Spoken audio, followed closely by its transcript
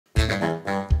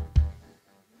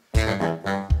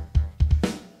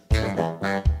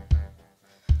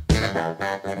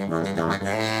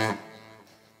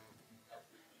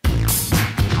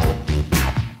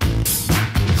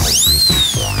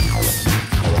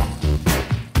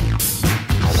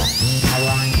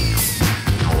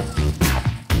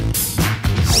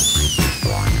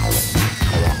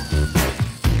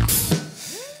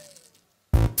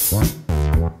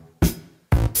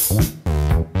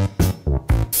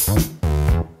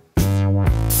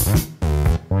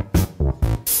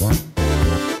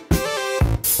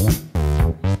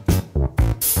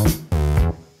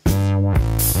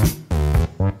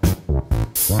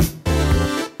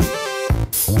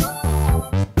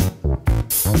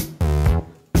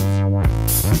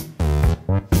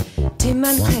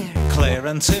and Claire. Claire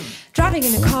and Tim. Driving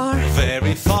in a car.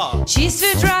 Very far. She's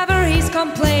the driver, he's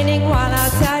complaining while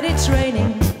outside it's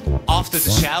raining. After the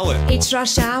shower. It's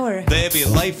rush hour. They'll be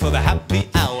late for the happy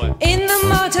hour. In the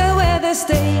motor where they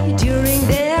stay during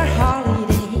their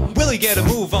holiday. Will you get a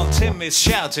move on? Tim is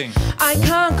shouting. I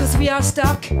can't cause we are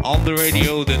stuck. On the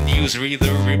radio the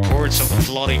newsreader reports of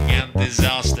flooding and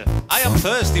disaster. I am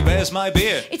thirsty, where's my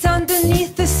beer? It's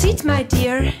underneath the seat, my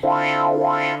dear.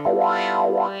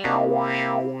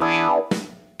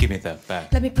 Give me that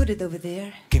back. Let me put it over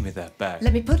there. Give me that back.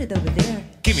 Let me put it over there.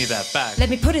 Give me that back. Let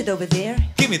me put it over there.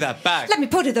 Give me that back. Let me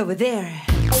put it over there.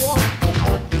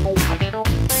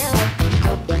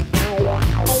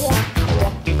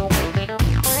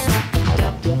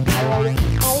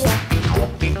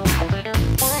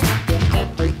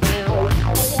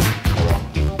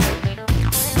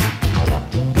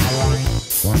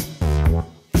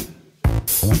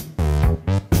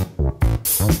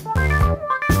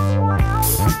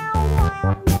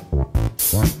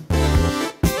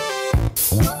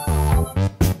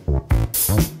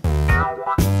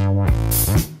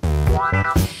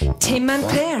 Tim and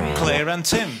Claire. Claire and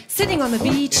Tim. Sitting on the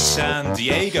beach. San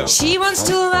Diego. She wants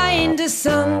to lie in the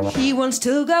sun. He wants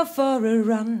to go for a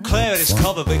run. Claire is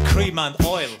covered with cream and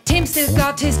oil. Tim still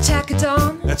got his jacket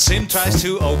on. And Tim tries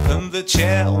to open the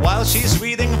chair while she's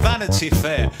reading Vanity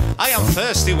Fair. I am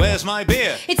thirsty, where's my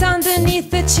beer? It's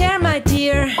underneath the chair, my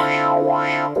dear.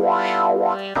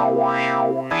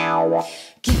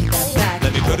 Give me that bag.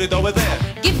 Let me put it over there.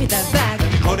 Give me that bag. Let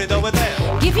me put it over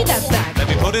there. Give me that bag. Let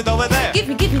me put it over there. Give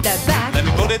me that bag. Let me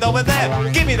put it over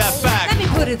there. Give me that back. Let me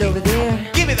put it over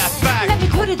there. Give me that back. Let me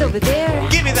put it over there.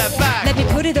 Give me that back. Let me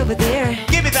put it over there.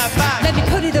 Give me that back. Let me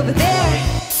put it over there.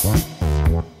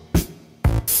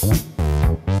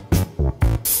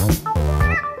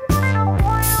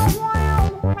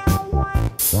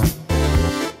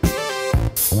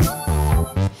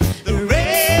 The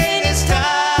rain is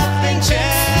tapping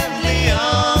gently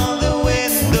on the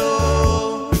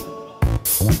window,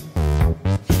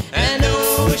 and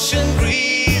ocean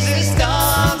breeze is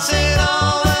dancing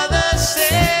over the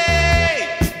sea.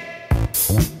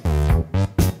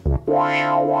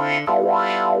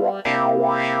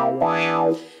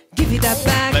 Give me that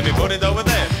bag. Let me put it over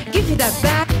there. Give me that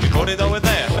bag. Let me put it over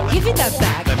there. Give me that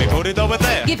bag. Let me put it over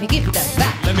there. Give me that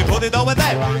bag. Let me put it over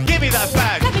there. Give me that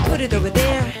back. Let me put it over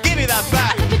there. Give me that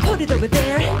back. Let me put it over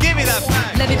there. Give me that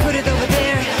back. Let me put it over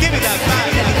there. Give me that back.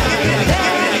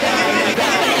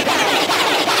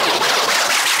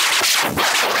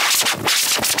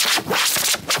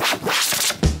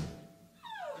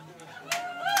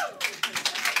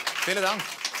 Vielen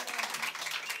Dank.